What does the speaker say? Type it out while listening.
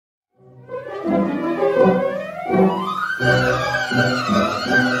Thank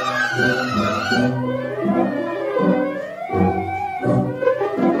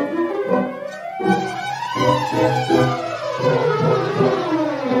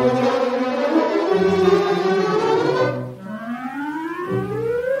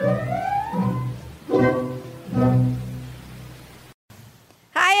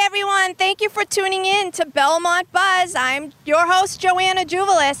you for tuning in to Belmont Buzz. I'm your host, Joanna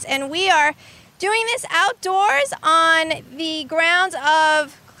Juvelis, and we are doing this outdoors on the grounds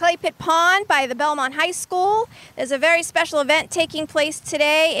of Clay Pit Pond by the Belmont High School. There's a very special event taking place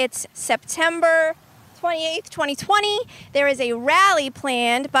today. It's September 28th, 2020. There is a rally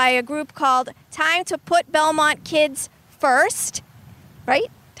planned by a group called Time to Put Belmont Kids First, right?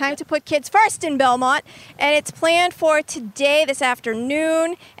 Time to Put Kids First in Belmont, and it's planned for today, this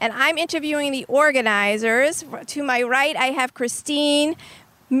afternoon, and I'm interviewing the organizers. To my right, I have Christine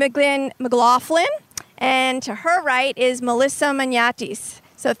McLaughlin, and to her right is Melissa Magnatis.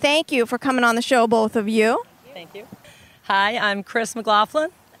 So thank you for coming on the show, both of you. Thank you. Hi, I'm Chris McLaughlin,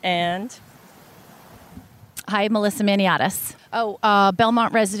 and... Hi, Melissa Magnatis.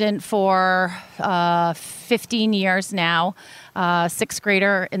 Belmont resident for 15 years now, sixth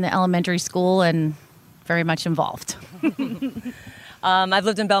grader in the elementary school, and very much involved. I've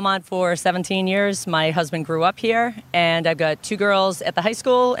lived in Belmont for 17 years. My husband grew up here, and I've got two girls at the high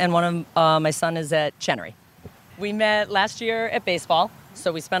school, and one of my son is at Chenery. We met last year at baseball,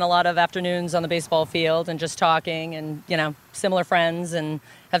 so we spent a lot of afternoons on the baseball field and just talking and, similar friends, and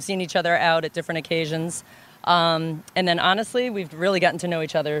have seen each other out at different occasions. And then honestly, we've really gotten to know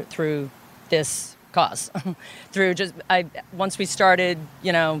each other through this cause. Once we started,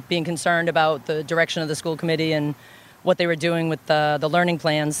 being concerned about the direction of the school committee and what they were doing with the learning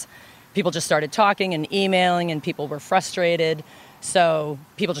plans, people just started talking and emailing, and people were frustrated. So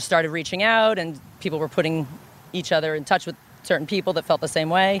people just started reaching out, and people were putting each other in touch with certain people that felt the same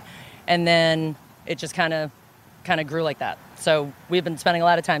way. And then it just kind of grew like that. So we've been spending a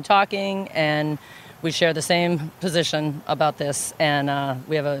lot of time talking, and we share the same position about this, and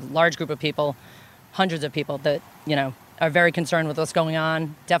we have a large group of people, hundreds of people that, are very concerned with what's going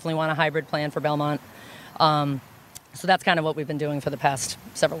on, definitely want a hybrid plan for Belmont. So that's kind of what we've been doing for the past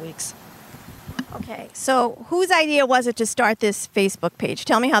several weeks. Okay, so whose idea was it to start this Facebook page?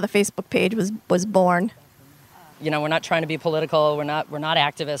 Tell me how the Facebook page was born. We're not trying to be political, we're not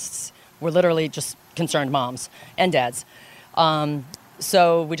activists, we're literally just concerned moms and dads.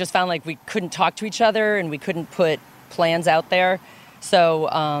 So we just found like we couldn't talk to each other, and we couldn't put plans out there. So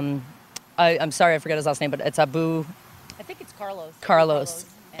I'm sorry, I forget his last name, but it's Abu. I think it's Carlos. Carlos.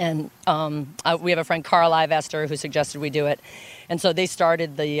 And we have a friend, Carl Ivester, who suggested we do it. And so they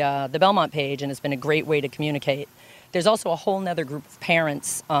started the Belmont page, and it's been a great way to communicate. There's also a whole nother group of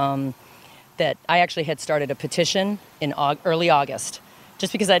parents that I actually had started a petition in early August,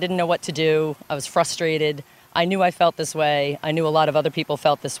 just because I didn't know what to do. I was frustrated. I knew I felt this way. I knew a lot of other people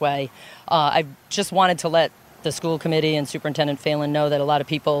felt this way. I just wanted to let the school committee and Superintendent Phelan know that a lot of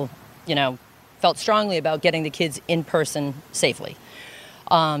people, felt strongly about getting the kids in person safely.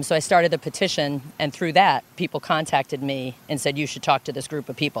 So I started the petition, and through that, people contacted me and said, you should talk to this group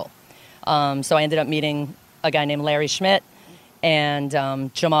of people. So I ended up meeting a guy named Larry Schmidt and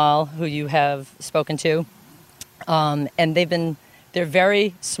Jamal, who you have spoken to. And they're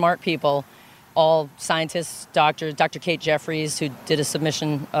very smart people. All scientists, doctors, Dr. Kate Jeffries, who did a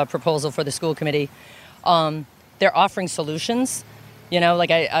submission proposal for the school committee. They're offering solutions.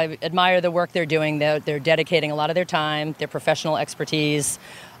 I admire the work they're doing. They're dedicating a lot of their time, their professional expertise.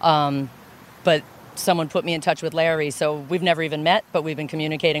 But someone put me in touch with Larry, so we've never even met, but we've been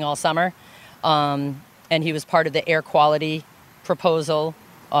communicating all summer. And he was part of the air quality proposal,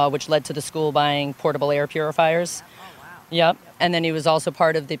 which led to the school buying portable air purifiers. Yep. And then he was also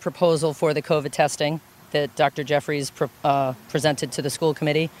part of the proposal for the COVID testing that Dr. Jeffries presented to the school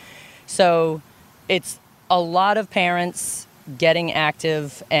committee. So it's a lot of parents getting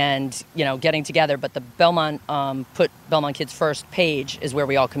active and, getting together. But the Belmont Put Belmont Kids First page is where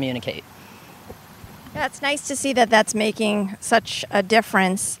we all communicate. Yeah, it's nice to see that that's making such a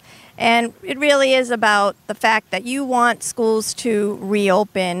difference. And it really is about the fact that you want schools to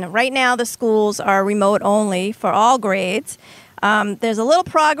reopen. Right now, the schools are remote only for all grades. There's a little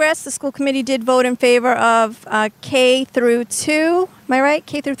progress. The school committee did vote in favor of K through 2. Am I right?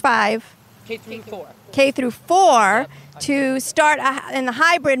 K through 5? K through 4. K through 4 to start in the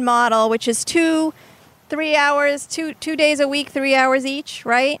hybrid model, which is 2 hours, 2 days a week, 3 hours each,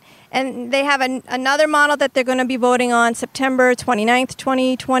 right? And they have another model that they're going to be voting on September 29th,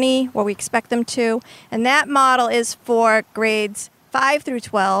 2020, or we expect them to. And that model is for grades 5 through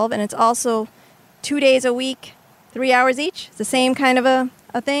 12, and it's also 2 days a week, 3 hours each? It's the same kind of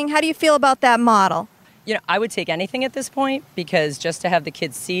a thing. How do you feel about that model? You know, I would take anything at this point, because just to have the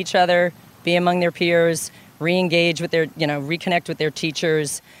kids see each other, be among their peers, re-engage with their, reconnect with their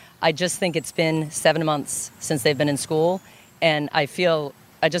teachers. I just think it's been 7 months since they've been in school, and I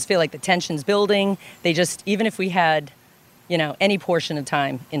just feel like the tension's building. Even if we had, any portion of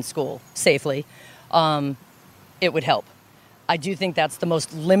time in school safely, it would help. I do think that's the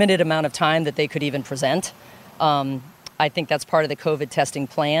most limited amount of time that they could even present. I think that's part of the COVID testing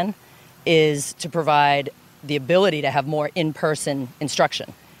plan, is to provide the ability to have more in-person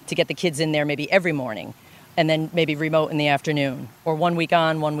instruction, to get the kids in there maybe every morning, and then maybe remote in the afternoon, or 1 week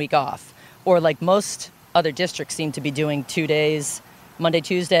on, 1 week off. Or like most other districts seem to be doing 2 days, Monday,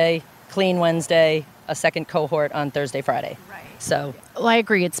 Tuesday, clean Wednesday, a second cohort on Thursday, Friday. Right. So, Well, I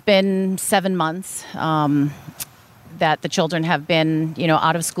agree. It's been 7 months that the children have been,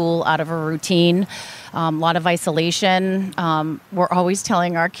 out of school, out of a routine, a lot of isolation. We're always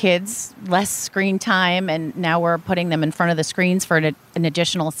telling our kids less screen time, and now we're putting them in front of the screens for an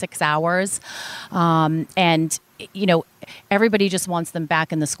additional 6 hours. And everybody just wants them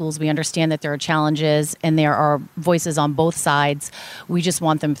back in the schools. We understand that there are challenges and there are voices on both sides. We just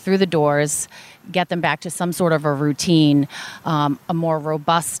want them through the doors, get them back to some sort of a routine, a more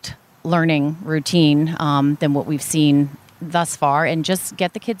robust learning routine than what we've seen thus far, and just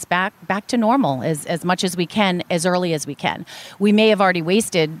get the kids back to normal as much as we can, as early as we can. We may have already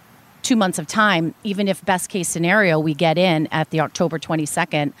wasted 2 months of time, even if best case scenario we get in at the October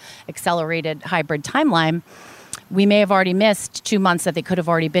 22nd accelerated hybrid timeline. We may have already missed 2 months that they could have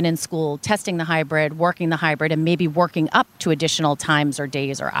already been in school, testing the hybrid, working the hybrid, and maybe working up to additional times or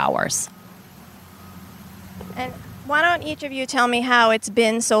days or hours. And why don't each of you tell me how it's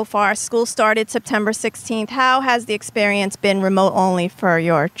been so far? School started September 16th. How has the experience been remote only for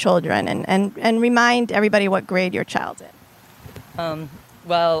your children? And remind everybody what grade your child's in.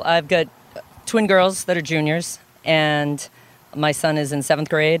 well, I've got twin girls that are juniors, and my son is in 7th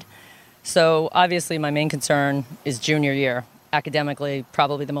grade. So obviously my main concern is junior year, academically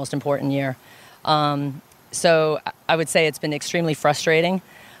probably the most important year. So I would say it's been extremely frustrating.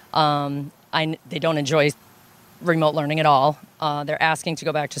 They don't enjoy remote learning at all. They're asking to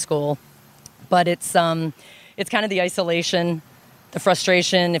go back to school, but it's kind of the isolation, the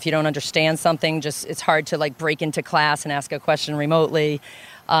frustration. If you don't understand something, it's hard to like break into class and ask a question remotely.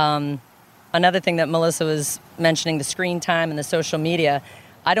 Another thing that Melissa was mentioning, the screen time and the social media.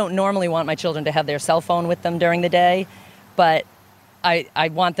 I don't normally want my children to have their cell phone with them during the day, but I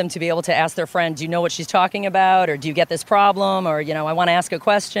want them to be able to ask their friend, do you know what she's talking about? Or do you get this problem? Or, I want to ask a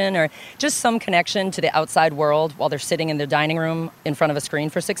question, or just some connection to the outside world while they're sitting in their dining room in front of a screen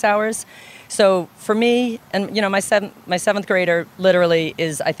for 6 hours. So for me, and, my 7th grader literally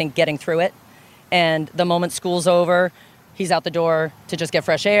is, I think, getting through it. And the moment school's over, he's out the door to just get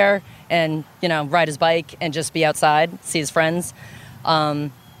fresh air and, ride his bike and just be outside, see his friends.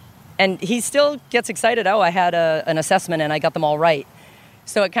 And he still gets excited, I had an assessment and I got them all right.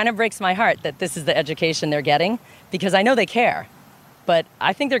 So it kind of breaks my heart that this is the education they're getting, because I know they care. But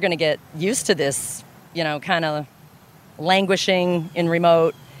I think they're going to get used to this, kind of languishing in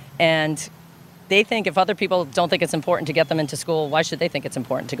remote. And they think if other people don't think it's important to get them into school, why should they think it's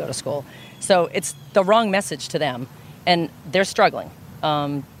important to go to school? So it's the wrong message to them. And they're struggling.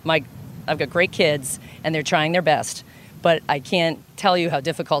 I've got great kids, and they're trying their best. But I can't tell you how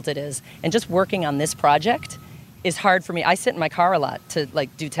difficult it is. And just working on this project is hard for me. I sit in my car a lot to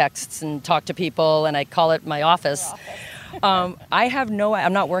do texts and talk to people, and I call it my office. I'm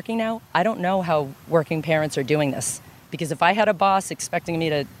not working now. I don't know how working parents are doing this. Because if I had a boss expecting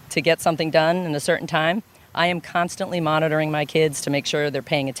me to get something done in a certain time, I am constantly monitoring my kids to make sure they're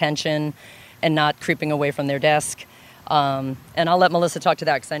paying attention and not creeping away from their desk. And I'll let Melissa talk to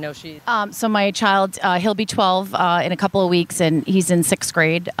that because I know she... So my child, he'll be 12 in a couple of weeks, and he's in 6th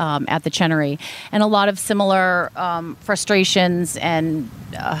grade at the Chenery. And a lot of similar frustrations and,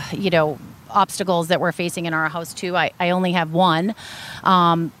 obstacles that we're facing in our house, too. I only have one,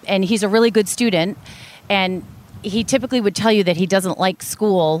 and he's a really good student. And he typically would tell you that he doesn't like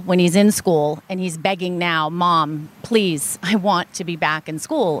school when he's in school, and he's begging now, Mom, please, I want to be back in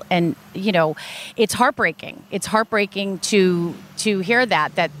school. And, it's heartbreaking. It's heartbreaking to hear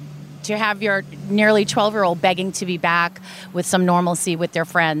that to have your nearly 12-year-old begging to be back with some normalcy with their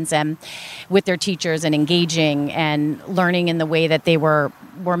friends and with their teachers and engaging and learning in the way that they were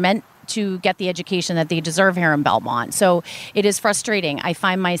meant to get the education that they deserve here in Belmont. So it is frustrating. I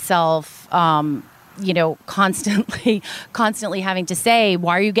find myself... constantly having to say,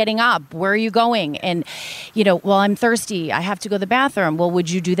 why are you getting up? Where are you going? And, well, I'm thirsty. I have to go to the bathroom. Well, would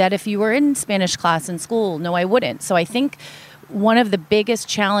you do that if you were in Spanish class in school? No, I wouldn't. So I think one of the biggest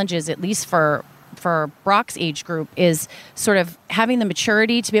challenges, at least for Brock's age group, is sort of having the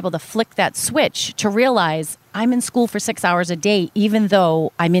maturity to be able to flick that switch to realize I'm in school for 6 hours a day, even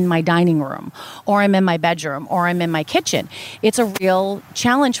though I'm in my dining room or I'm in my bedroom or I'm in my kitchen. It's a real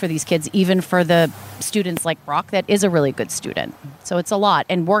challenge for these kids, even for the students like Brock that is a really good student. So it's a lot.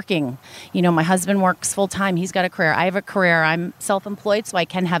 And working, my husband works full time. He's got a career. I have a career. I'm self-employed, so I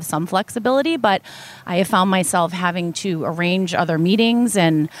can have some flexibility, but I have found myself having to arrange other meetings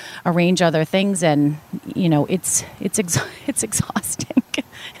and arrange other things. And, it's exhausting.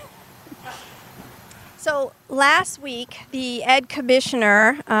 So last week, the Ed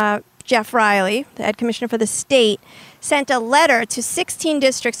Commissioner, Jeff Riley, the Ed Commissioner for the state, sent a letter to 16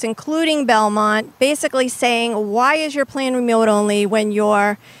 districts, including Belmont, basically saying, why is your plan remote only when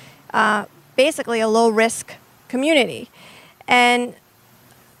you're basically a low-risk community? And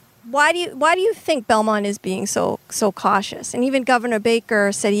why do you think Belmont is being so cautious? And even Governor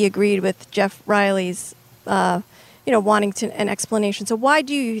Baker said he agreed with Jeff Riley's wanting an explanation. So why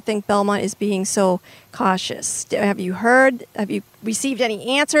do you think Belmont is being so cautious? Have you received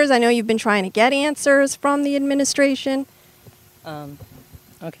any answers? I know you've been trying to get answers from the administration.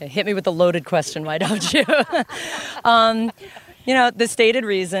 Okay, hit me with the loaded question, why don't you? The stated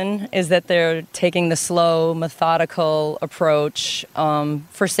reason is that they're taking the slow, methodical approach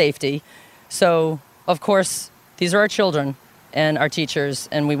for safety. So, of course, these are our children and our teachers,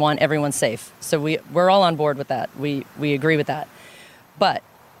 and we want everyone safe. So we're all on board with that. We agree with that. But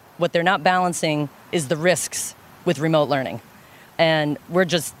what they're not balancing is the risks with remote learning. And we're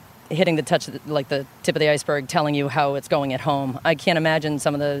just hitting the tip of the iceberg, telling you how it's going at home. I can't imagine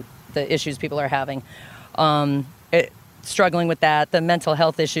some of the issues people are having. Struggling with that, the mental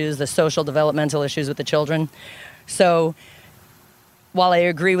health issues, the social developmental issues with the children. So while I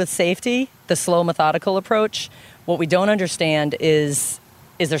agree with safety, the slow, methodical approach, what we don't understand is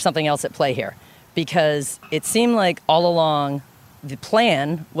there something else at play here? Because it seemed like all along the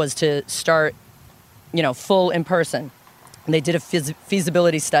plan was to start, full in person. And they did a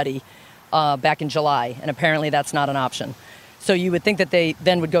feasibility study back in July, and apparently that's not an option. So you would think that they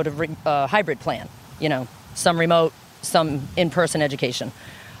then would go to a hybrid plan, some remote, some in-person education.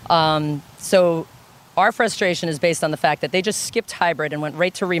 So our frustration is based on the fact that they just skipped hybrid and went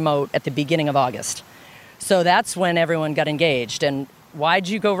right to remote at the beginning of August. So that's when everyone got engaged. And why'd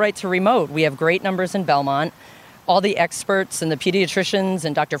you go right to remote? We have great numbers in Belmont. All the experts and the pediatricians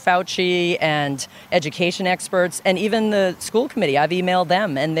and Dr. Fauci and education experts and even the school committee, I've emailed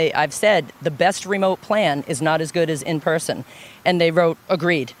them and I've said the best remote plan is not as good as in-person. And they wrote,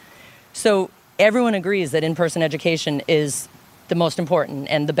 agreed. So everyone agrees that in-person education is the most important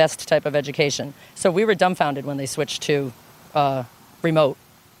and the best type of education. So we were dumbfounded when they switched to remote,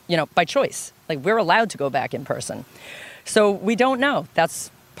 by choice. We're allowed to go back in person. So we don't know.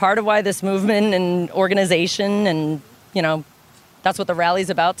 That's part of why this movement and organization and, that's what the rally's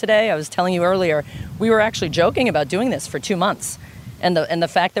about today. I was telling you earlier, we were actually joking about doing this for 2 months. And the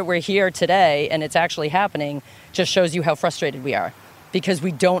fact that we're here today and it's actually happening just shows you how frustrated we are, because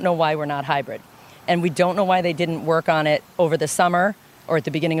we don't know why we're not hybrid. And we don't know why they didn't work on it over the summer or at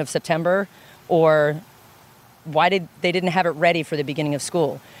the beginning of September, or why they didn't have it ready for the beginning of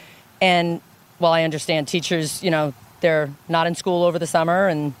school. And while I understand teachers, they're not in school over the summer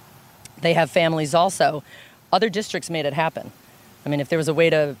and they have families also, other districts made it happen. I mean, if there was a way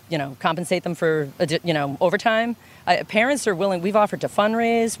to, compensate them for, overtime, parents are willing. We've offered to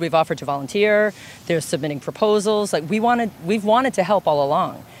fundraise. We've offered to volunteer. They're submitting proposals. We've wanted to help all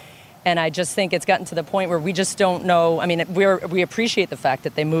along. And I just think it's gotten to the point where we just don't know. I mean, we appreciate the fact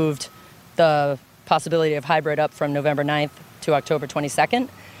that they moved the possibility of hybrid up from November 9th to October 22nd.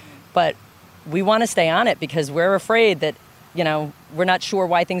 But we want to stay on it because we're afraid that, we're not sure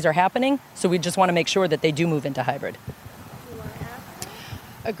why things are happening. So we just want to make sure that they do move into hybrid.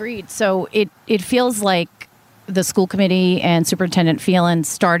 Agreed. So it feels like the school committee and Superintendent Phelan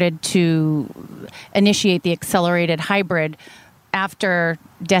started to initiate the accelerated hybrid after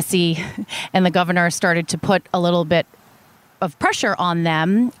DESE and the governor started to put a little bit of pressure on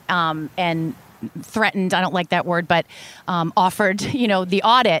them and threatened, I don't like that word, but offered, the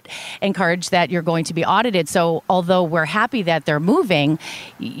audit, encouraged that you're going to be audited. So although we're happy that they're moving,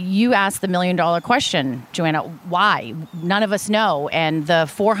 you asked the $1 million question, Joanna, why? None of us know. And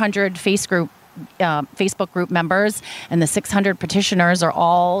the 400 face group Facebook group members, and the 600 petitioners are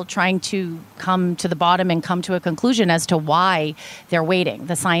all trying to come to the bottom and come to a conclusion as to why they're waiting.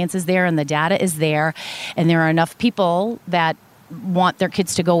 The science is there and the data is there, and there are enough people that want their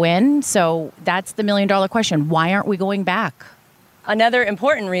kids to go in. So that's the million-dollar question. Why aren't we going back? Another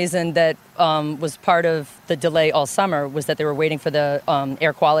important reason that was part of the delay all summer was that they were waiting for the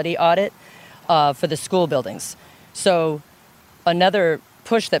air quality audit for the school buildings. So another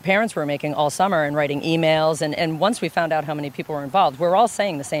push that parents were making all summer and writing emails, and once we found out how many people were involved, we're all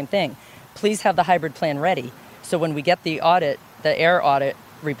saying the same thing. Please have the hybrid plan ready. So when we get the audit, the air audit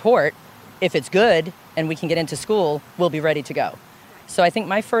report, if it's good and we can get into school, we'll be ready to go. So I think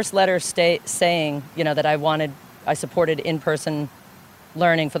my first letter saying, that I supported in-person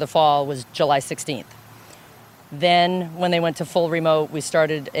learning for the fall was July 16th. Then when they went to full remote, we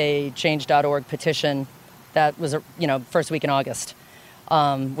started a change.org petition that was, first week in August,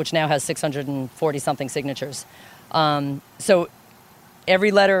 which now has 640-something signatures. So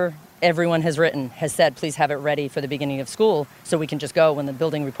every letter everyone has written has said, please have it ready for the beginning of school so we can just go when the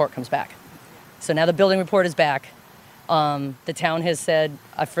building report comes back. So now the building report is back. The town has said,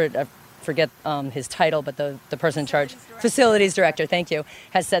 I forget his title, but the person in charge, facilities director, thank you,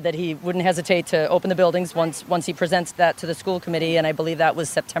 has said that he wouldn't hesitate to open the buildings once he presents that to the school committee, and I believe that was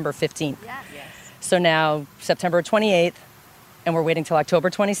September 15th. Yes. So now September 28th, and we're waiting till October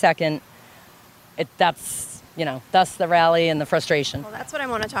 22nd. That's the rally and the frustration. Well, that's what I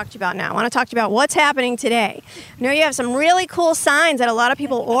want to talk to you about now. I want to talk to you about what's happening today. I know you have some really cool signs that a lot of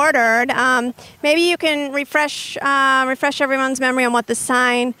people ordered. Maybe you can refresh everyone's memory on what the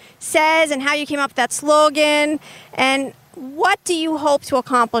sign says and how you came up with that slogan. And what do you hope to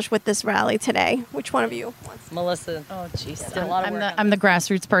accomplish with this rally today? Which one of you wants? Melissa. Oh, geez. Yeah, I'm the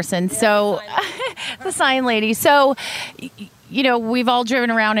grassroots person. Yeah, so the sign lady. So we've all driven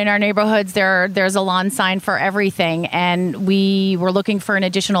around in our neighborhoods. There's a lawn sign for everything, and we were looking for an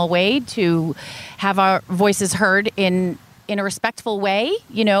additional way to have our voices heard in a respectful way,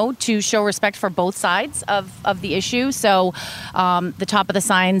 to show respect for both sides of the issue. So the top of the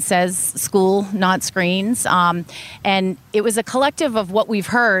sign says school, not screens. And it was a collective of what we've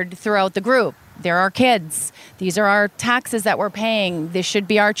heard throughout the group. They're our kids. These are our taxes that we're paying. This should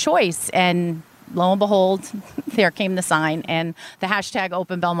be our choice. And lo and behold, there came the sign and the hashtag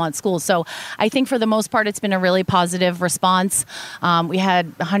Open Belmont Schools. So I think for the most part, it's been a really positive response. We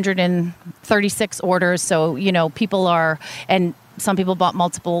had 136 orders. So, people are, and some people bought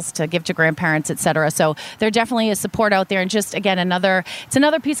multiples to give to grandparents, et cetera. So there definitely is support out there. And just, again, it's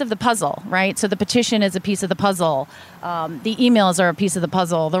another piece of the puzzle, right? So the petition is a piece of the puzzle. The emails are a piece of the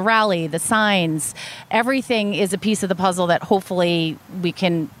puzzle. The rally, the signs, everything is a piece of the puzzle that hopefully we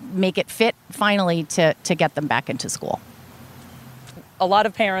can make it fit finally to get them back into school. A lot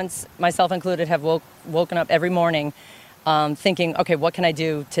of parents, myself included, have woken up every morning thinking, okay, what can I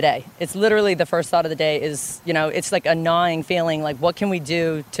do today? It's literally the first thought of the day is, it's like a gnawing feeling, like what can we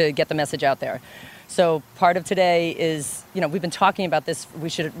do to get the message out there? So part of today is, we've been talking about this. We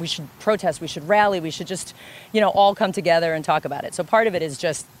should protest. We should rally. We should just, all come together and talk about it. So part of it is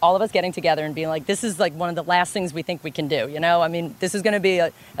just all of us getting together and being like, this is like one of the last things we think we can do. This is going to be,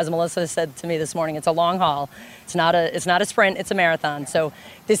 as Melissa said to me this morning, it's a long haul. It's not a sprint. It's a marathon. So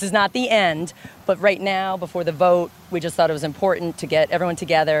this is not the end. But right now, before the vote, we just thought it was important to get everyone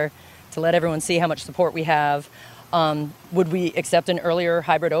together, to let everyone see how much support we have. Would we accept an earlier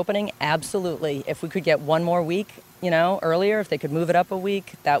hybrid opening? Absolutely. If we could get one more week, earlier, if they could move it up a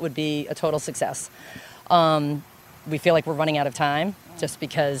week, that would be a total success. We feel like we're running out of time just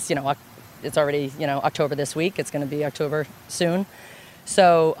because, it's already, October this week. It's going to be October soon.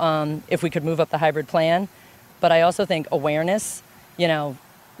 So if we could move up the hybrid plan. But I also think awareness,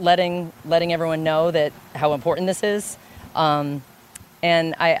 letting everyone know that how important this is. And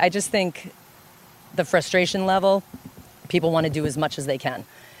I just think the frustration level, people want to do as much as they can.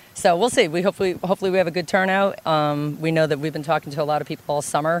 So we'll see. Hopefully we have a good turnout. We know that we've been talking to a lot of people all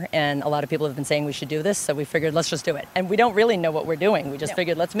summer, and a lot of people have been saying we should do this, so we figured let's just do it. And we don't really know what we're doing. We just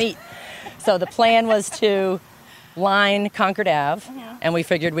figured let's meet. So the plan was to line Concord Ave, and we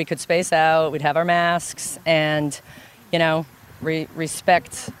figured we could space out, we'd have our masks, and,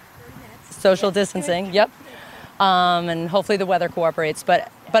 respect social distancing. Yep. And hopefully the weather cooperates. But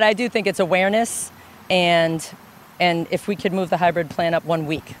I do think it's awareness, and if we could move the hybrid plan up 1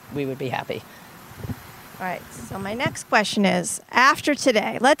 week, we would be happy. All right, so my next question is, after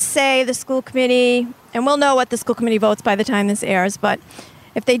today, let's say the school committee, and we'll know what the school committee votes by the time this airs, but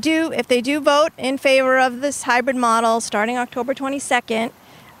if they do vote in favor of this hybrid model starting October 22nd,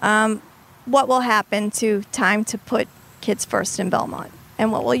 what will happen to time to put kids first in Belmont?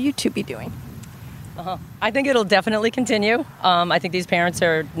 And what will you two be doing? I think it'll definitely continue. I think these parents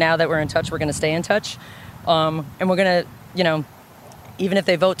are, now that we're in touch, we're going to stay in touch. And we're going to, even if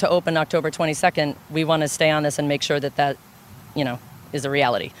they vote to open October 22nd, we want to stay on this and make sure that, is a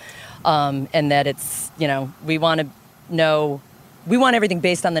reality. And that it's, we want to know, we want everything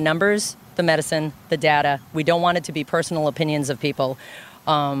based on the numbers, the medicine, the data. We don't want it to be personal opinions of people.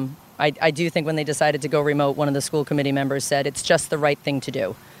 I do think when they decided to go remote, one of the school committee members said it's just the right thing to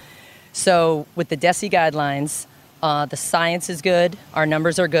do. So with the DESE guidelines, the science is good, our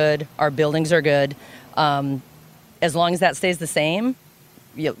numbers are good, our buildings are good. As long as that stays the same,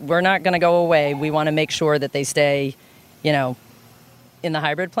 we're not going to go away. We want to make sure that they stay, in the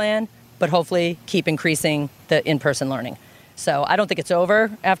hybrid plan, but hopefully keep increasing the in-person learning. So I don't think it's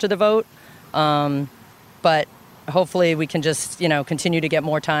over after the vote, but hopefully we can just, continue to get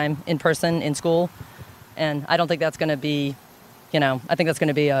more time in person in school. And I don't think that's going to be, I think that's going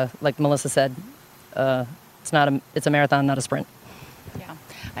to be like Melissa said, it's a marathon, not a sprint. Yeah,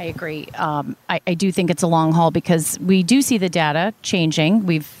 I agree. I do think it's a long haul because we do see the data changing.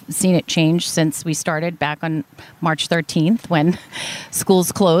 We've seen it change since we started back on March 13th when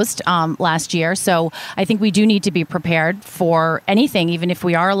schools closed last year. So I think we do need to be prepared for anything, even if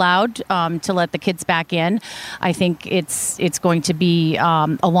we are allowed to let the kids back in. I think it's going to be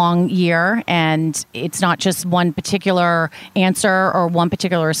a long year, and it's not just one particular answer or one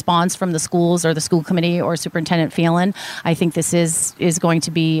particular response from the schools or the school committee or Superintendent Phelan. I think this is going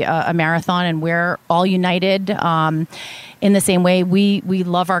to be a marathon, and we're all united in the same way. We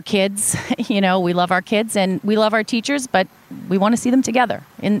love our kids, we love our kids and we love our teachers, but we want to see them together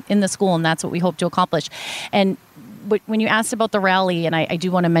in the school, and that's what we hope to accomplish. And when you asked about the rally, and I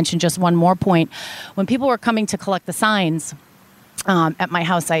do want to mention just one more point, when people were coming to collect the signs at my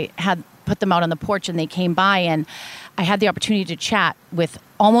house, I had put them out on the porch and they came by, and I had the opportunity to chat with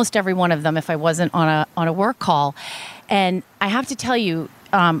almost every one of them if I wasn't on a work call. And I have to tell you,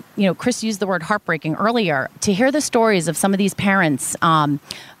 Chris used the word heartbreaking earlier. To hear the stories of some of these parents,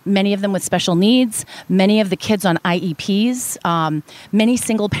 many of them with special needs, many of the kids on IEPs, many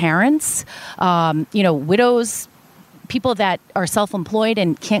single parents, widows, people that are self-employed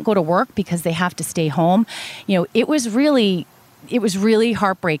and can't go to work because they have to stay home. It was really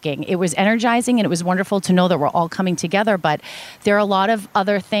heartbreaking. It was energizing, and it was wonderful to know that we're all coming together. But there are a lot of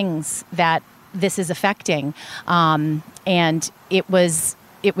other things that this is affecting, and it was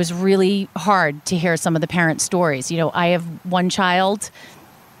really hard to hear some of the parents' stories. I have one child,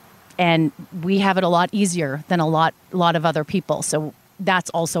 and we have it a lot easier than a lot of other people. So that's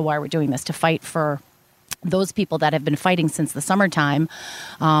also why we're doing this, to fight for those people that have been fighting since the summertime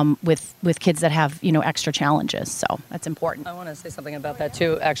with kids that have extra challenges. So that's important. I want to say something about that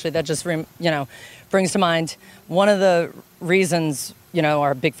too. Actually, that just brings to mind one of the reasons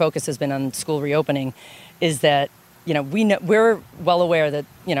our big focus has been on school reopening is that we're well aware that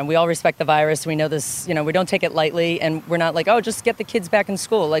we all respect the virus. We know this. We don't take it lightly, and we're not like, oh, just get the kids back in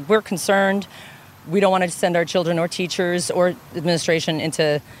school. Like, we're concerned. We don't want to send our children or teachers or administration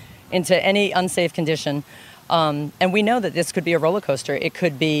into any unsafe condition. And we know that this could be a roller coaster. It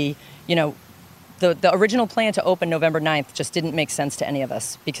could be, the original plan to open November 9th just didn't make sense to any of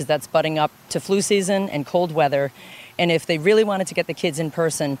us because that's butting up to flu season and cold weather. And if they really wanted to get the kids in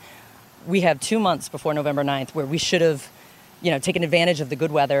person, we have 2 months before November 9th where we should have, taken advantage of the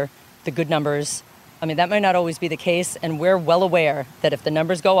good weather, the good numbers. I mean, that might not always be the case. And we're well aware that if the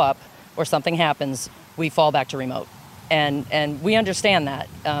numbers go up or something happens, we fall back to remote. And we understand that.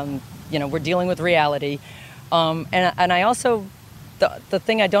 We're dealing with reality. And I also, the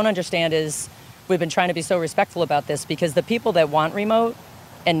thing I don't understand is we've been trying to be so respectful about this because the people that want remote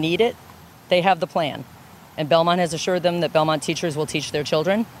and need it, they have the plan. And Belmont has assured them that Belmont teachers will teach their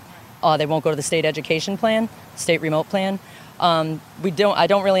children. They won't go to the state education plan, state remote plan. I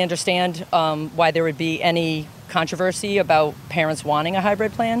don't really understand why there would be any controversy about parents wanting a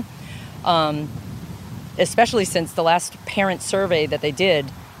hybrid plan. Especially since the last parent survey that they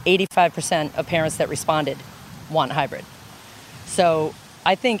did, 85% of parents that responded want hybrid. So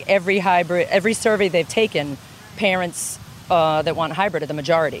I think every survey they've taken, parents that want hybrid are the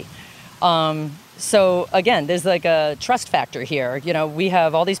majority. So again, there's like a trust factor here. We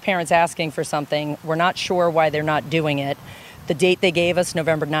have all these parents asking for something. We're not sure why they're not doing it. The date they gave us,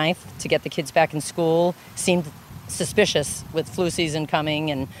 November 9th, to get the kids back in school, seemed suspicious with flu season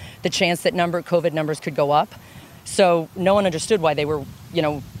coming and the chance that COVID numbers could go up. So no one understood why they were,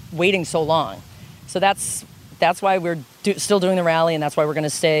 waiting so long. So that's why we're still doing the rally, and that's why we're going to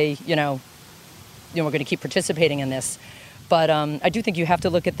stay, we're going to keep participating in this. But I do think you have to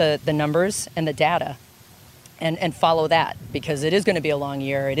look at the numbers and the data and follow that, because it is going to be a long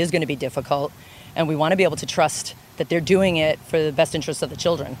year. It is going to be difficult. and we want to be able to trust that they're doing it for the best interests of the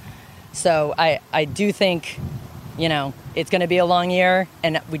children. So I do think, it's going to be a long year,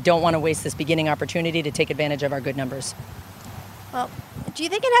 and we don't want to waste this beginning opportunity to take advantage of our good numbers. Well, do you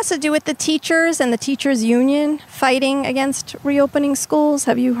think it has to do with the teachers and the teachers union fighting against reopening schools?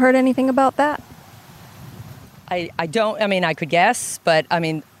 Have you heard anything about that? I don't, I could guess, but I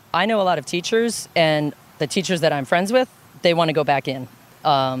know a lot of teachers, and the teachers that I'm friends with, they want to go back in.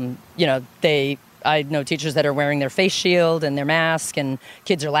 I know teachers that are wearing their face shield and their mask, and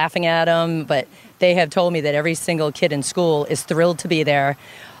kids are laughing at them, but they have told me that every single kid in school is thrilled to be there,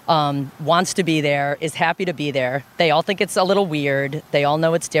 wants to be there, is happy to be there. They all think it's a little weird. They all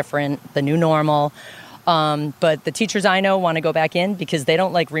know it's different, the new normal. But the teachers I know want to go back in because they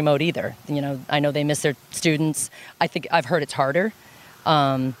don't like remote either. I know they miss their students. I've heard it's harder.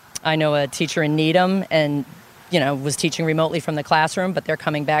 I know a teacher in Needham and was teaching remotely from the classroom, but they're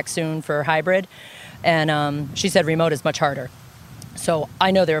coming back soon for hybrid. And she said remote is much harder. So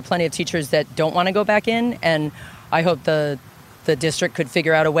I know there are plenty of teachers that don't want to go back in, and I hope the district could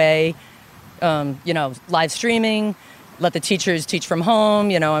figure out a way, live streaming, let the teachers teach from home.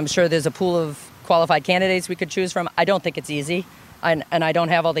 I'm sure there's a pool of qualified candidates we could choose from. I don't think it's easy, and I don't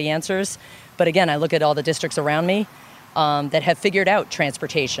have all the answers. But again, I look at all the districts around me that have figured out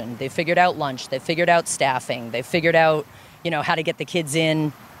transportation. They've figured out lunch. They've figured out staffing. They've figured out, how to get the kids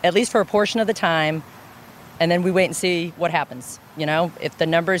in, at least for a portion of the time. And then we wait and see what happens. If the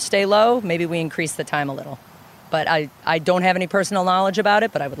numbers stay low, maybe we increase the time a little. But I don't have any personal knowledge about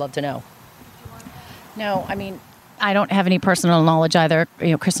it, but I would love to know. No, I don't have any personal knowledge either.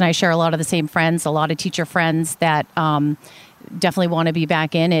 Chris and I share a lot of the same friends, a lot of teacher friends that definitely want to be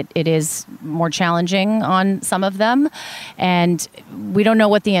back in. It is more challenging on some of them, and we don't know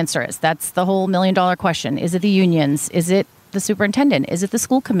what the answer is. That's the whole $1 million question. Is it the unions? Is it the superintendent? Is it the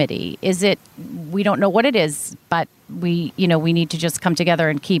school committee? We don't know what it is, but we need to just come together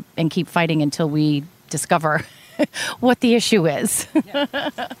and keep fighting until we discover what the issue is.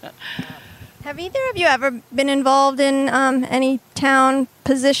 Have either of you ever been involved in any town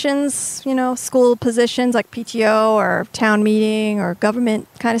positions, school positions like PTO or town meeting or government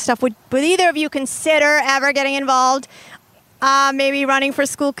kind of stuff? Would either of you consider ever getting involved, maybe running for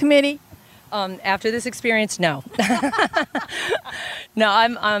school committee? After this experience, no. No,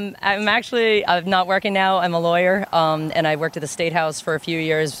 I'm not working now. I'm a lawyer, and I worked at the State House for a few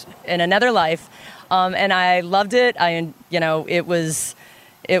years in another life, and I loved it. It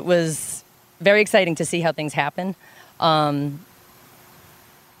was very exciting to see how things happen.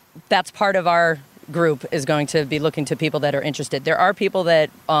 That's part of our group, is going to be looking to people that are interested. There are people that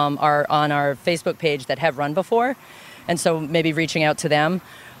are on our Facebook page that have run before, and so maybe reaching out to them.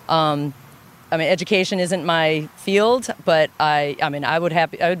 Education isn't my field, but I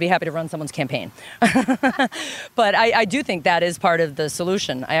would be happy to run someone's campaign. But I do think that is part of the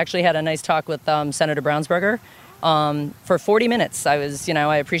solution. I actually had a nice talk with Senator Brownsberger for 40 minutes. I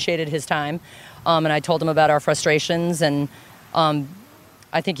appreciated his time, and I told him about our frustrations, and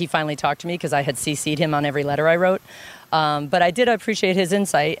I think he finally talked to me because I had CC'd him on every letter I wrote. But I did appreciate his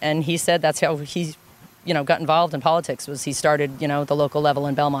insight, and he said that's how he got involved in politics. Was he started at the local level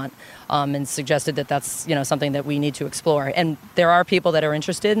in Belmont, and suggested that that's something that we need to explore. And there are people that are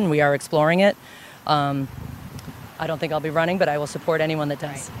interested, and we are exploring it. I don't think I'll be running, but I will support anyone that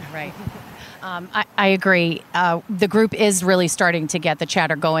does. Right. I agree. The group is really starting to get the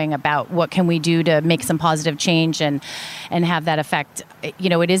chatter going about what can we do to make some positive change and have that effect.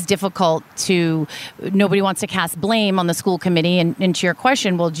 It is difficult nobody wants to cast blame on the school committee. And to your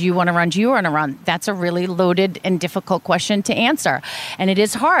question, well, do you want to run? Do you want to run? That's a really loaded and difficult question to answer. And it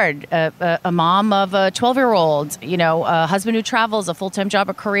is hard. A mom of a 12-year-old, a husband who travels, a full-time job,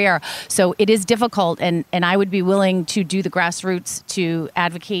 a career. So it is difficult. And I would be willing to do the grassroots to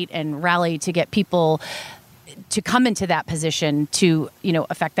advocate and rally to get people to come into that position to,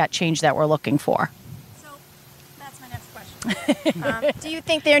 affect that change that we're looking for. So that's my next question. Do you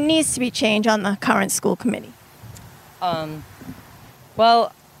think there needs to be change on the current school committee?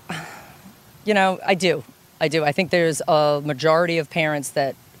 Well, I do. I think there's a majority of parents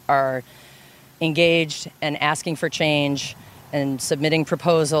that are engaged and asking for change and submitting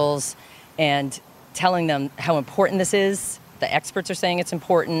proposals and telling them how important this is. The experts are saying it's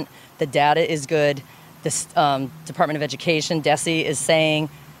important. The data is good. This Department of Education, DESE, is saying,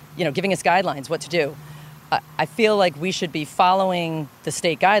 giving us guidelines what to do. I feel like we should be following the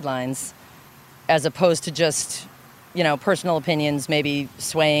state guidelines as opposed to just, personal opinions maybe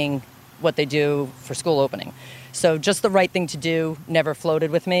swaying what they do for school opening. So just the right thing to do never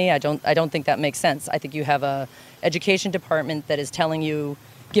floated with me. I don't think that makes sense. I think you have a education department that is telling you,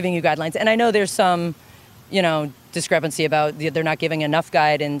 giving you guidelines. And I know there's some, discrepancy about they're not giving enough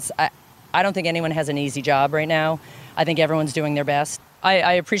guidance. I don't think anyone has an easy job right now. I think everyone's doing their best.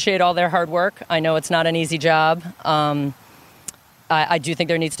 I appreciate all their hard work. I know it's not an easy job. I do think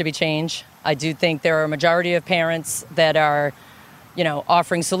there needs to be change. I do think there are a majority of parents that are,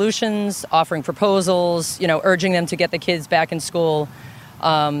 offering solutions, offering proposals, urging them to get the kids back in school.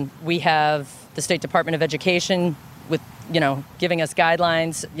 We have the State Department of Education with, giving us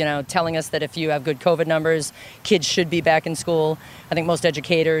guidelines, telling us that if you have good COVID numbers, kids should be back in school. I think most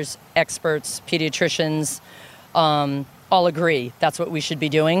educators, experts, pediatricians, all agree that's what we should be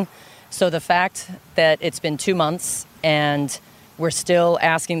doing. So the fact that it's been 2 months and we're still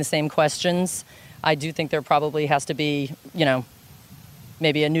asking the same questions, I do think there probably has to be,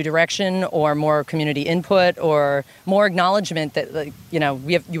 maybe a new direction or more community input or more acknowledgement that,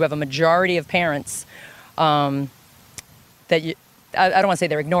 you have a majority of parents that I don't want to say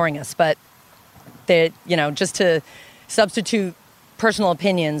they're ignoring us, but that, just to substitute personal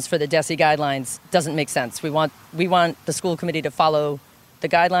opinions for the DESE guidelines doesn't make sense. We want the school committee to follow the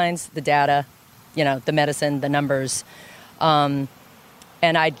guidelines, the data, the medicine, the numbers. And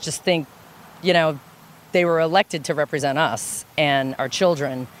I just think, they were elected to represent us and our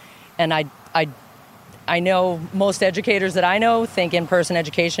children. And I know most educators that I know think in-person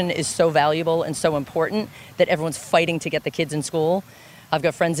education is so valuable and so important that everyone's fighting to get the kids in school. I've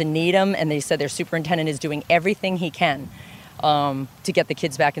got friends in Needham, and they said their superintendent is doing everything he can to get the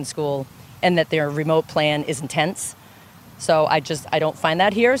kids back in school, and that their remote plan is intense. So I don't find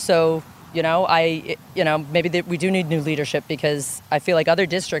that here. So, maybe we do need new leadership, because I feel like other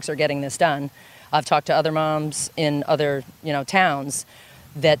districts are getting this done. I've talked to other moms in other, towns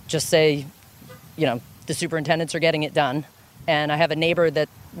that just say, the superintendents are getting it done. And I have a neighbor that,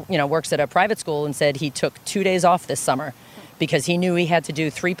 works at a private school and said he took 2 days off this summer because he knew he had to do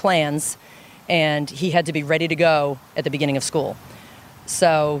 3 plans and he had to be ready to go at the beginning of school.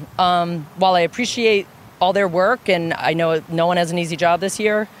 So while I appreciate all their work, and I know no one has an easy job this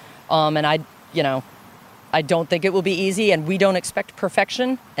year, and I don't think it will be easy, and we don't expect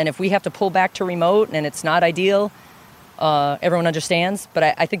perfection. And if we have to pull back to remote and it's not ideal, everyone understands.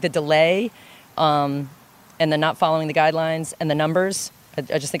 But I think the delay and the not following the guidelines and the numbers,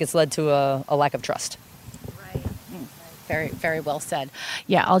 I just think it's led to a lack of trust. Right. Very, very well said.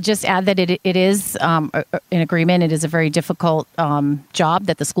 Yeah, I'll just add that it is in agreement. It is a very difficult job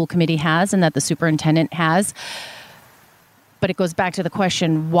that the school committee has and that the superintendent has. But it goes back to the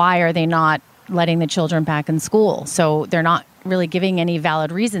question, why are they not letting the children back in school? So they're not really giving any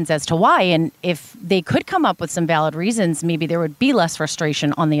valid reasons as to why. And if they could come up with some valid reasons, maybe there would be less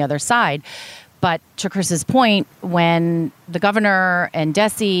frustration on the other side. But to Chris's point, when the governor and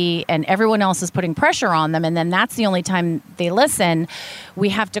DESE and everyone else is putting pressure on them, and then that's the only time they listen, we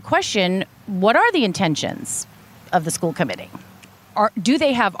have to question, what are the intentions of the school committee? Do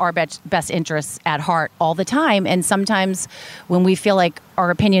they have our best interests at heart all the time? And sometimes when we feel like our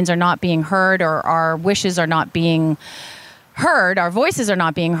opinions are not being heard, or our wishes are not being heard, our voices are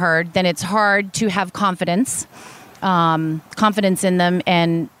not being heard, then it's hard to have confidence in them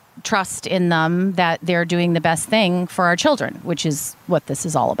and trust in them that they're doing the best thing for our children, which is what this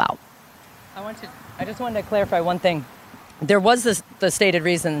is all about. I just wanted to clarify one thing. There was the stated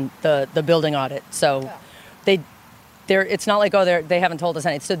reason, the building audit. So it's not like, they haven't told us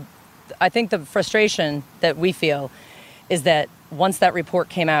anything. So I think the frustration that we feel is that once that report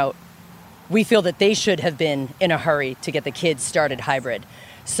came out, we feel that they should have been in a hurry to get the kids started hybrid.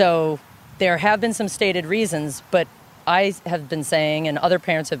 So there have been some stated reasons, but I have been saying, and other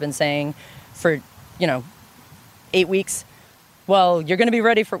parents have been saying for, 8 weeks, well, you're going to be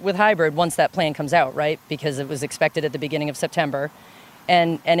ready with hybrid once that plan comes out, right? Because it was expected at the beginning of September.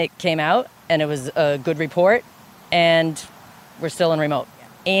 And it came out, and it was a good report, and we're still in remote,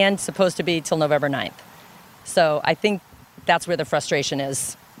 and supposed to be till November 9th. So I think that's where the frustration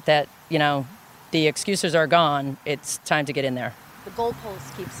is, that, the excuses are gone. It's time to get in there. The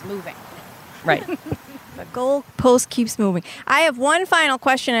goalpost keeps moving. Right. The goalpost keeps moving. I have one final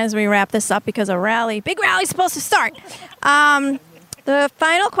question as we wrap this up, because big rally is supposed to start. The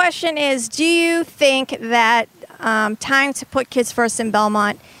final question is, do you think that time to put kids first in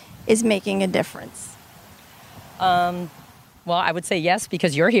Belmont is making a difference? Well, I would say yes,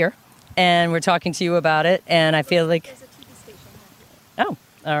 because you're here and we're talking to you about it, and I feel like... There's a TV station. Oh,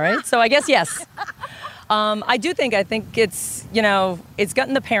 all right. So I guess yes. I think it's, it's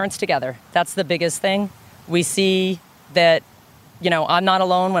gotten the parents together. That's the biggest thing. We see that, I'm not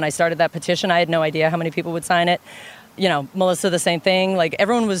alone. When I started that petition, I had no idea how many people would sign it. Melissa, the same thing. Like,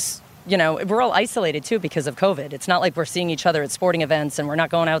 everyone was we're all isolated too because of COVID. It's not like we're seeing each other at sporting events and we're not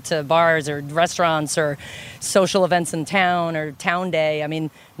going out to bars or restaurants or social events in town or town day. I mean,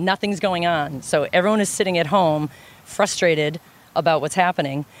 nothing's going on. So everyone is sitting at home frustrated about what's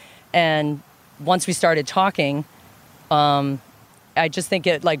happening. And once we started talking, I just think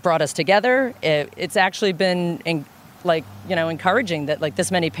it brought us together. It's actually been encouraging that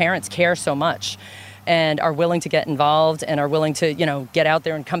this many parents care so much and are willing to get involved and are willing to, get out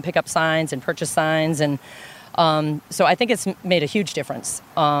there and come pick up signs and purchase signs. And so I think it's made a huge difference.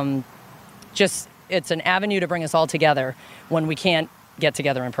 It's an avenue to bring us all together when we can't get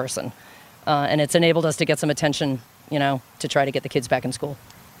together in person. And it's enabled us to get some attention, to try to get the kids back in school.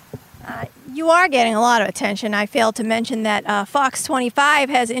 You are getting a lot of attention. I failed to mention that Fox 25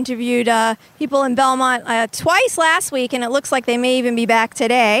 has interviewed people in Belmont twice last week, and it looks like they may even be back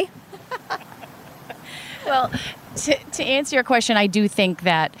today. Well, to answer your question, I do think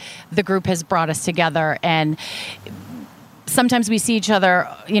that the group has brought us together, and sometimes we see each other,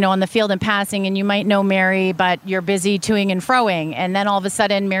 on the field in passing, and you might know Mary, but you're busy toing and froing, and then all of a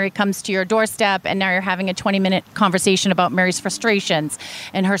sudden Mary comes to your doorstep, and now you're having a 20-minute conversation about Mary's frustrations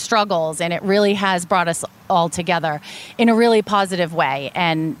and her struggles, and it really has brought us all together in a really positive way.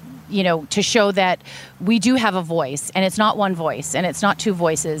 And to show that we do have a voice, and it's not one voice, and it's not two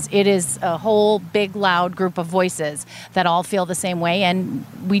voices. It is a whole big, loud group of voices that all feel the same way, and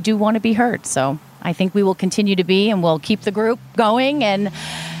we do want to be heard. So I think we will continue to be, and we'll keep the group going and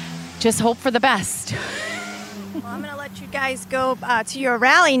just hope for the best. Well, I'm going to let you guys go to your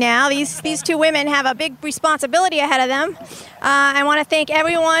rally now. These two women have a big responsibility ahead of them. I want to thank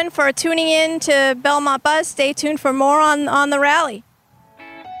everyone for tuning in to Belmont Buzz. Stay tuned for more on the rally.